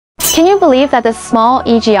Can you believe that this small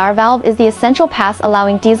EGR valve is the essential pass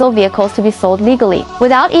allowing diesel vehicles to be sold legally?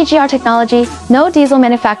 Without EGR technology, no diesel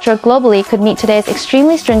manufacturer globally could meet today's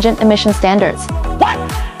extremely stringent emission standards,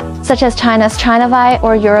 such as China's ChinaVi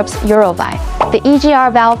or Europe's EuroVi. The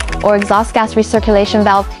EGR valve, or exhaust gas recirculation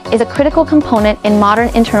valve, is a critical component in modern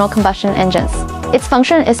internal combustion engines. Its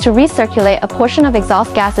function is to recirculate a portion of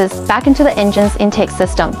exhaust gases back into the engine's intake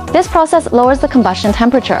system. This process lowers the combustion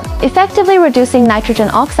temperature, effectively reducing nitrogen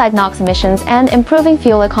oxide NOx emissions and improving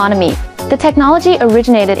fuel economy. The technology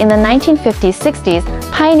originated in the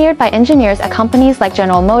 1950s-60s, pioneered by engineers at companies like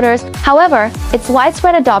General Motors. However, its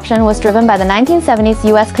widespread adoption was driven by the 1970s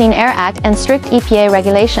U.S. Clean Air Act and strict EPA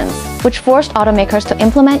regulations, which forced automakers to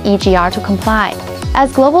implement EGR to comply.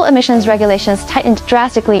 As global emissions regulations tightened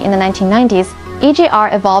drastically in the 1990s,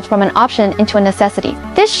 EGR evolved from an option into a necessity.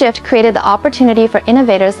 This shift created the opportunity for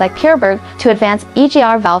innovators like Pierburg to advance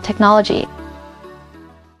EGR valve technology.